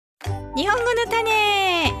日本語の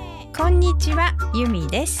種。こんにちは、ゆみ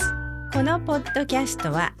です。このポッドキャス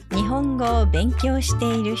トは日本語を勉強し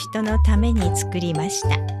ている人のために作りました。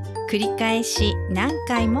繰り返し何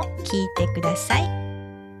回も聞いてください。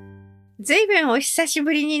ずいぶんお久し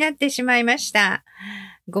ぶりになってしまいました。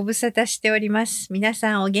ご無沙汰しております。皆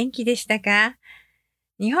さんお元気でしたか？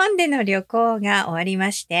日本での旅行が終わり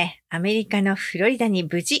まして、アメリカのフロリダに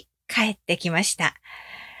無事帰ってきました。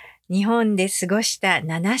日本で過ごした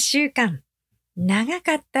7週間、長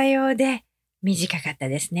かったようで短かった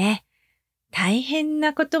ですね。大変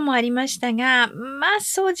なこともありましたが、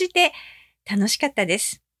総じて楽しかったで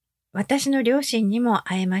す。私の両親にも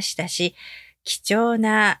会えましたし、貴重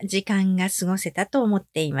な時間が過ごせたと思っ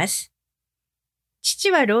ています。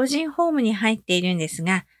父は老人ホームに入っているんです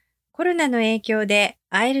が、コロナの影響で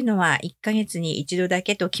会えるのは1ヶ月に1度だ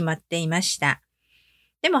けと決まっていました。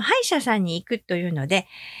でも歯医者さんに行くというので、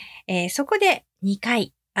そこで2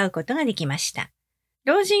回会うことができました。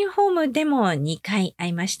老人ホームでも2回会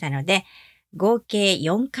いましたので、合計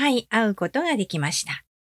4回会うことができました。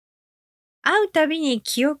会うたびに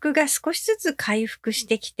記憶が少しずつ回復し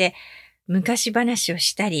てきて、昔話を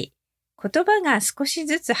したり、言葉が少し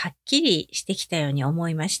ずつはっきりしてきたように思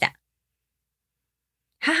いました。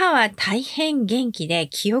母は大変元気で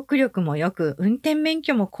記憶力も良く、運転免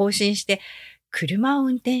許も更新して車を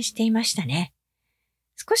運転していましたね。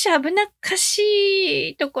少し危なっか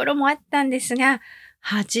しいところもあったんですが、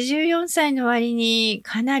84歳の割に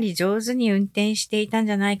かなり上手に運転していたん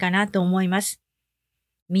じゃないかなと思います。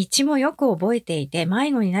道もよく覚えていて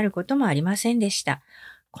迷子になることもありませんでした。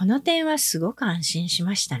この点はすごく安心し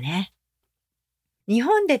ましたね。日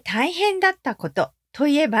本で大変だったことと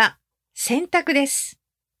いえば洗濯です。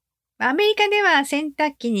アメリカでは洗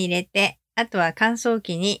濯機に入れて、あとは乾燥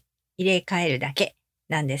機に入れ替えるだけ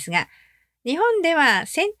なんですが、日本では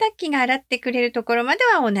洗濯機が洗ってくれるところまで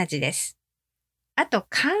は同じです。あと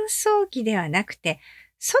乾燥機ではなくて、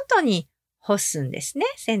外に干すんですね、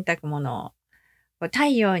洗濯物を。太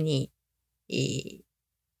陽の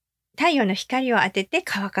光を当てて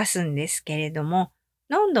乾かすんですけれども、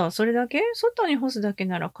なんだ、それだけ？外に干すだけ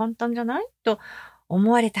なら簡単じゃない？と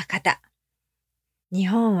思われた方。日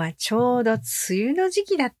本はちょうど梅雨の時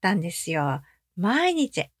期だったんですよ。毎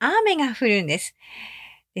日雨が降るんです。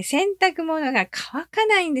で、洗濯物が乾か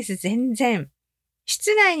ないんです、全然。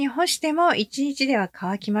室内に干しても1日では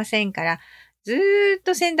乾きませんから、ずーっ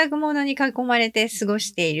と洗濯物に囲まれて過ご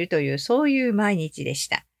しているという、そういう毎日でし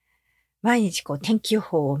た。毎日天気予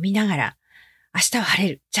報を見ながら、明日は晴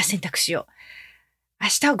れる。じゃあ洗濯しよう。明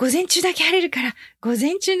日は午前中だけ晴れるから、午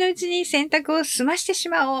前中のうちに洗濯を済ましてし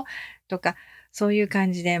まおう。とか、そういう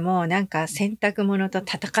感じでもうなんか洗濯物と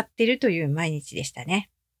戦っているという毎日でしたね。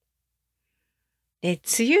で、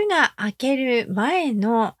梅雨が明ける前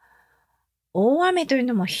の大雨という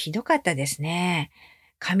のもひどかったですね。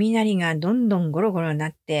雷がどんどんゴロゴロにな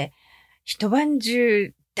って、一晩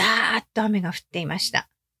中ダーッと雨が降っていました。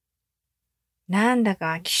なんだ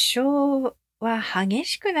か気象は激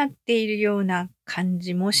しくなっているような感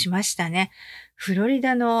じもしましたね。フロリ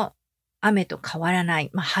ダの雨と変わらな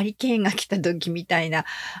い、ハリケーンが来た時みたいな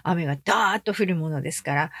雨がダーッと降るものです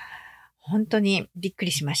から、本当にびっく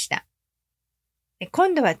りしました。で、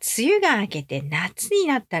今度は梅雨が明けて夏に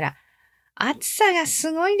なったら暑さが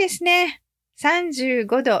すごいですね。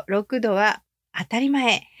35度、6度は当たり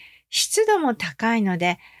前。湿度も高いの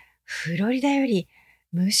で、フロリダより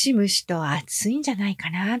ムシムシと暑いんじゃない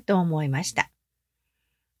かなと思いました。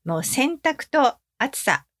もう洗濯と暑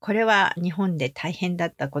さ、これは日本で大変だ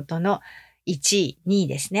ったことの1位、2位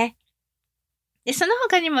ですね。で、その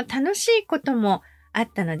他にも楽しいこともあっ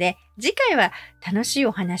たので、次回は楽しい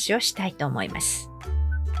お話をしたいと思います。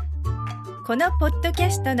このポッドキャ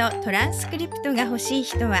ストのトランスクリプトが欲しい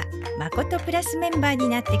人は、まことプラスメンバーに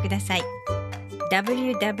なってください。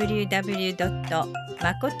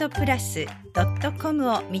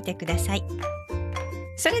www.makotoplus.com を見てください。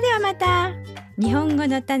それではまた。日本語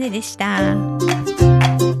の種でした。